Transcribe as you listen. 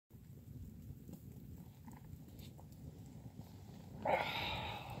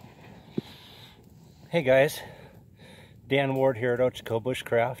Hey guys, Dan Ward here at Ochako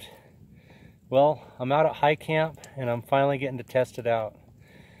Bushcraft. Well, I'm out at high camp and I'm finally getting to test it out.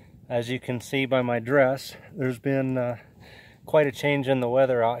 As you can see by my dress, there's been quite a change in the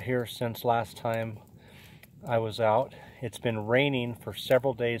weather out here since last time I was out. It's been raining for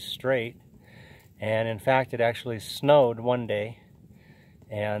several days straight, and in fact it actually snowed one day,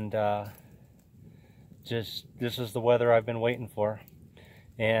 and this is the weather I've been waiting for.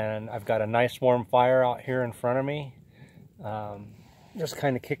 And I've got a nice warm fire out here in front of me. Just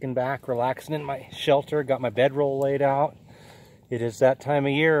kind of kicking back, relaxing in my shelter. Got my bedroll laid out. It is that time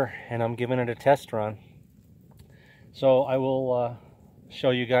of year and I'm giving it a test run. So I will show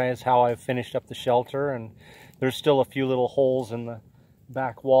you guys how I've finished up the shelter, and there's still a few little holes in the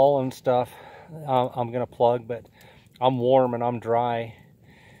back wall and stuff I'm gonna plug, but I'm warm and I'm dry,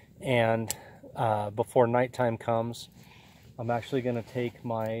 and before nighttime comes I'm actually going to take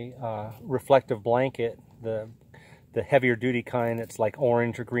my reflective blanket, the heavier duty kind. It's like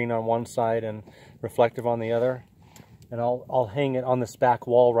orange or green on one side and reflective on the other, and I'll hang it on this back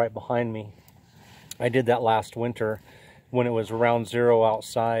wall right behind me. I did that last winter when it was around 0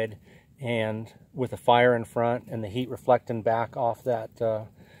 outside, and with a fire in front and the heat reflecting back off that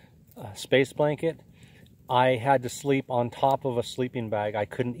space blanket, I had to sleep on top of a sleeping bag. I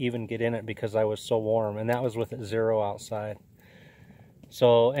couldn't even get in it because I was so warm, and that was with it 0 outside.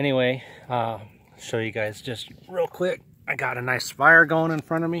 So anyway, show you guys just real quick. I got a nice fire going in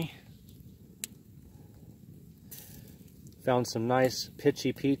front of me. Found some nice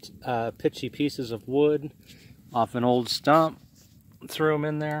pitchy pieces of wood off an old stump. Threw them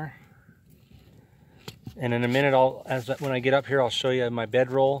in there. And in a minute, when I get up here, I'll show you my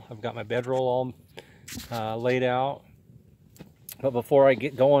bedroll. I've got my bedroll all laid out. But before I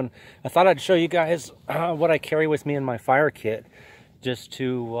get going, I thought I'd show you guys what I carry with me in my fire kit, just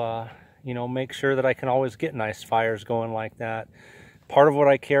to you know, make sure that I can always get nice fires going like that. Part of what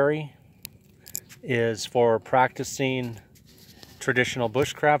I carry is for practicing traditional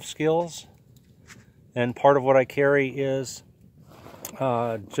bushcraft skills, and part of what I carry is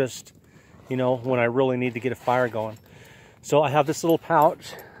just, you know, when I really need to get a fire going. So I have this little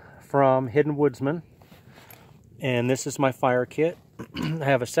pouch from Hidden Woodsman, and this is my fire kit. I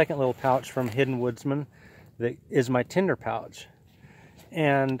have a second little pouch from Hidden Woodsman that is my tinder pouch.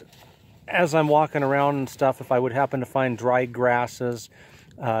 And as I'm walking around and stuff, if I would happen to find dried grasses,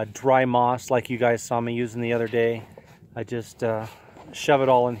 dry moss like you guys saw me using the other day, I just shove it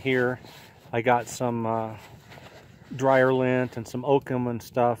all in here. I got some dryer lint and some oakum and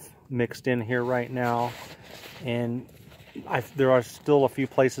stuff mixed in here right now. And there are still a few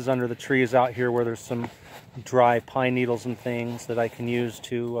places under the trees out here where there's some dry pine needles and things that I can use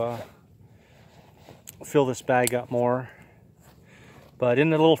to fill this bag up more. But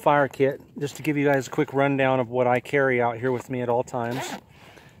in the little fire kit, just to give you guys a quick rundown of what I carry out here with me at all times.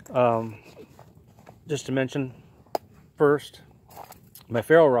 Just to mention first, my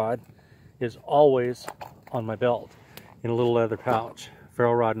ferro rod is always on my belt in a little leather pouch,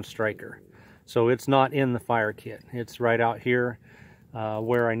 ferro rod and striker. So it's not in the fire kit. It's right out here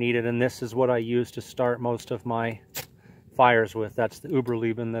where I need it, and this is what I use to start most of my fires with. That's the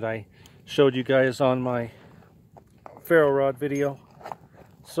Uberleben that I showed you guys on my ferro rod video.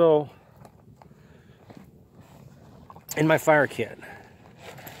 So in my fire kit,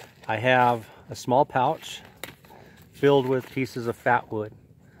 I have a small pouch filled with pieces of fat wood.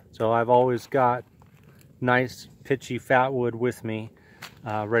 So I've always got nice pitchy fat wood with me,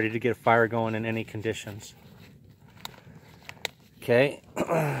 ready to get a fire going in any conditions. Okay,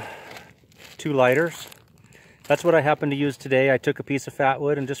 2 lighters. That's what I happen to use today. I took a piece of fat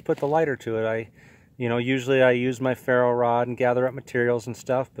wood and just put the lighter to it. You know, usually I use my ferro rod and gather up materials and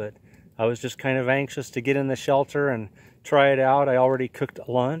stuff, but I was just kind of anxious to get in the shelter and try it out. I already cooked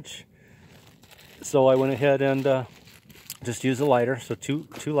lunch, so I went ahead and just used a lighter. So two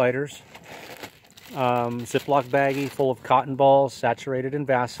lighters. Ziploc baggie full of cotton balls saturated in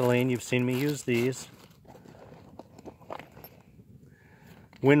Vaseline. You've seen me use these.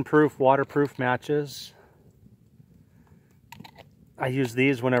 Windproof, waterproof matches. I use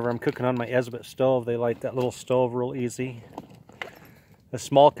these whenever I'm cooking on my Esbit stove. They light that little stove real easy. A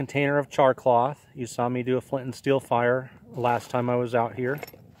small container of char cloth. You saw me do a flint and steel fire last time I was out here.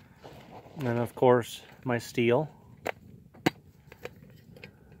 And then of course my steel.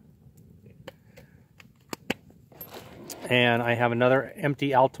 And I have another empty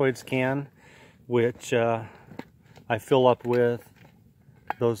Altoids can, which I fill up with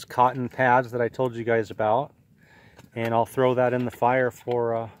those cotton pads that I told you guys about. And I'll throw that in the fire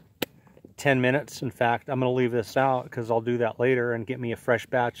for 10 minutes. In fact, I'm going to leave this out because I'll do that later and get me a fresh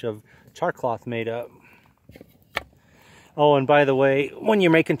batch of char cloth made up. Oh, and by the way, when you're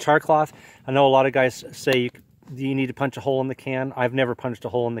making char cloth, I know a lot of guys say you need to punch a hole in the can. I've never punched a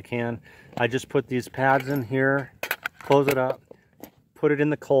hole in the can. I just put these pads in here, close it up, put it in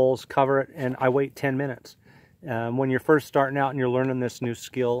the coals, cover it, and I wait 10 minutes. When you're first starting out and you're learning this new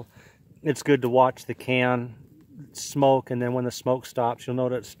skill, it's good to watch the can smoke, and then when the smoke stops, you'll know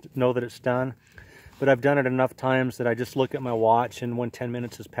that it's done. But I've done it enough times that I just look at my watch, and when 10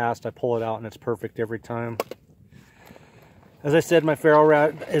 minutes has passed, I pull it out and it's perfect every time. As I said, my ferro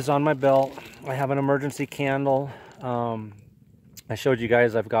rat is on my belt. I have an emergency candle. I showed you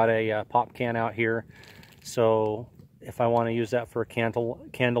guys I've got a pop can out here, so if I want to use that for a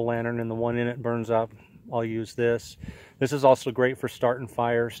candle lantern and the one in it burns up, I'll use this. This is also great for starting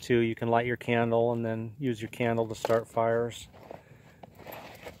fires too. You can light your candle and then use your candle to start fires.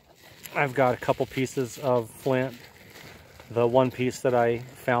 I've got a couple pieces of flint. The one piece that I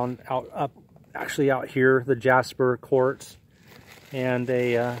found actually out here, the Jasper quartz, and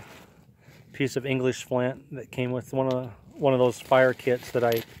a piece of English flint that came with one of those fire kits that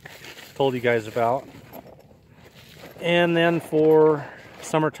I told you guys about. And then for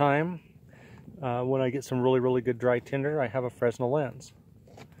summertime, when I get some really good dry tinder, I have a Fresnel lens.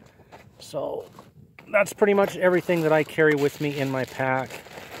 So that's pretty much everything that I carry with me in my pack.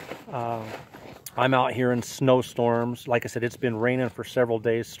 I'm out here in snowstorms. Like I said, it's been raining for several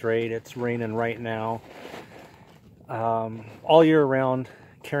days straight. It's raining right now. All year round,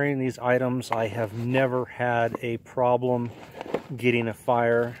 carrying these items, I have never had a problem getting a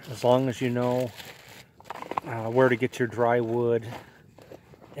fire. As long as you know where to get your dry wood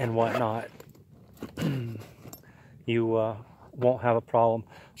and whatnot, you won't have a problem.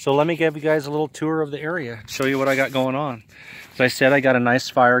 So let me give you guys a little tour of the area, show you what I got going on. As I said, I got a nice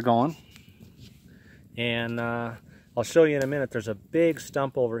fire going, and I'll show you in a minute. There's a big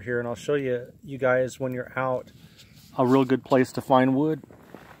stump over here, and I'll show you guys when you're out a real good place to find wood.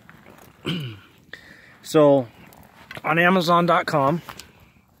 So on Amazon.com,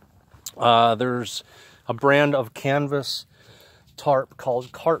 there's a brand of canvas tarp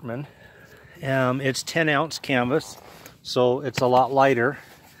called Cartman. It's 10-ounce canvas, so it's a lot lighter.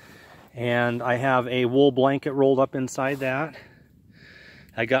 And I have a wool blanket rolled up inside that.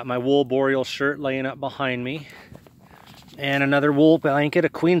 I got my wool boreal shirt laying up behind me, and another wool blanket, a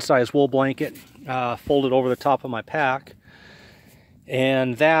queen size wool blanket, folded over the top of my pack.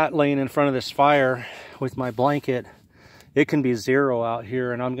 And that laying in front of this fire with my blanket, it can be 0 out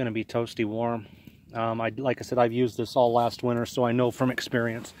here, and I'm going to be toasty warm. Like I said, I've used this all last winter, so I know from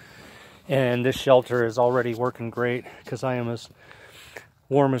experience. And this shelter is already working great because I am as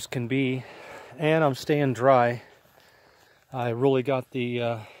warm as can be, and I'm staying dry. I really got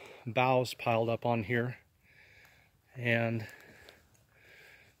the boughs piled up on here, and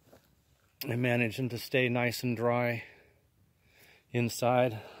I'm managing to stay nice and dry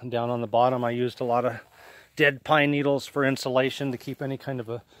inside. Down on the bottom, I used a lot of dead pine needles for insulation to keep any kind of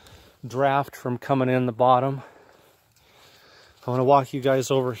a draft from coming in the bottom. I want to walk you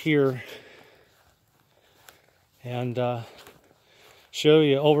guys over here and show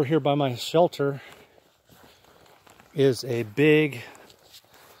you. Over here by my shelter is a big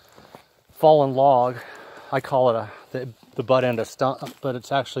fallen log. I call it the butt end of stump, but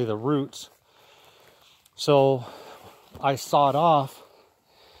it's actually the roots. So I sawed off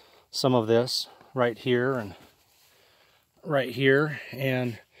some of this right here and right here,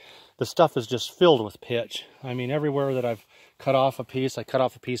 and the stuff is just filled with pitch. I mean, everywhere that I've cut off a piece, I cut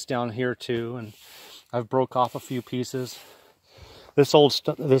off a piece down here too, and I've broke off a few pieces. This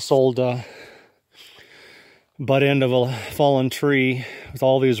old butt end of a fallen tree with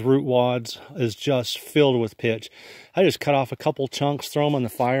all these root wads is just filled with pitch. I just cut off a couple chunks, throw them in the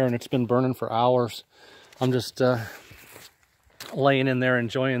fire, and it's been burning for hours. I'm just laying in there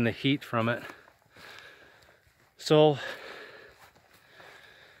enjoying the heat from it. So,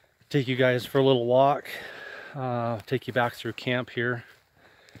 take you guys for a little walk, take you back through camp here,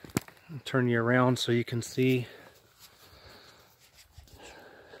 turn you around so you can see.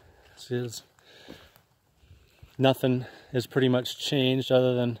 Nothing has pretty much changed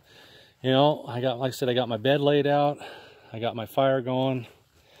other than, you know, like I said, I got my bed laid out, I got my fire going.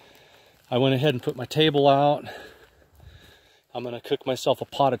 I went ahead and put my table out. I'm gonna cook myself a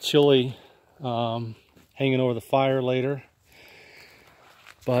pot of chili, hanging over the fire later.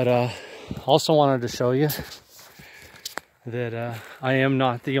 But also wanted to show you that I am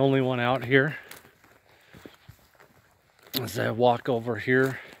not the only one out here. As I walk over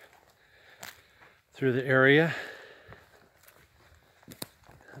here through the area.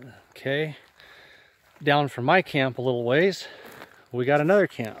 Okay, down from my camp a little ways, we got another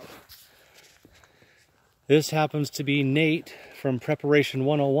camp. This happens to be Nate from Preparation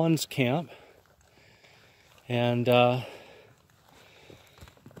 101's camp. And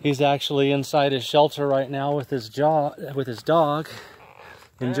he's actually inside his shelter right now with his dog,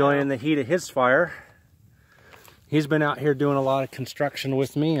 enjoying the heat of his fire. He's been out here doing a lot of construction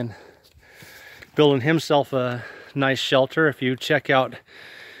with me and building himself a nice shelter. If you check out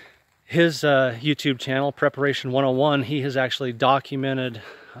his YouTube channel, Preparation 101, he has actually documented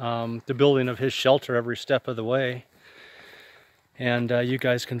the building of his shelter every step of the way. And you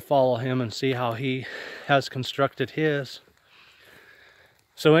guys can follow him and see how he has constructed his.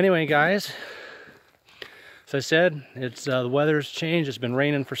 So anyway, guys, as I said, it's the weather's changed. It's been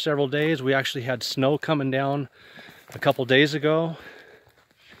raining for several days. We actually had snow coming down a couple days ago.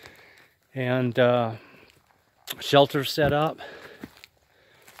 And shelter's set up.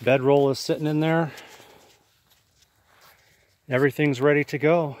 Bedroll is sitting in there. Everything's ready to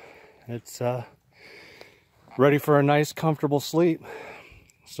go. It's ready for a nice, comfortable sleep.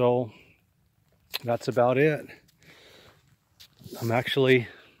 So that's about it. I'm actually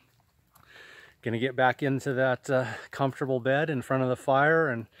gonna get back into that comfortable bed in front of the fire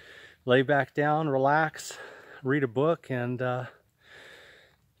and lay back down, relax, read a book, and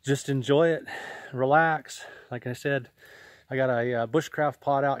just enjoy it, relax. Like I said, I got a bushcraft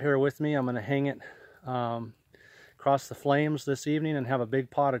pot out here with me. I'm gonna hang it across the flames this evening and have a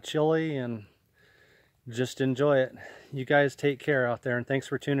big pot of chili and just enjoy it. You guys take care out there, and thanks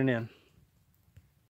for tuning in.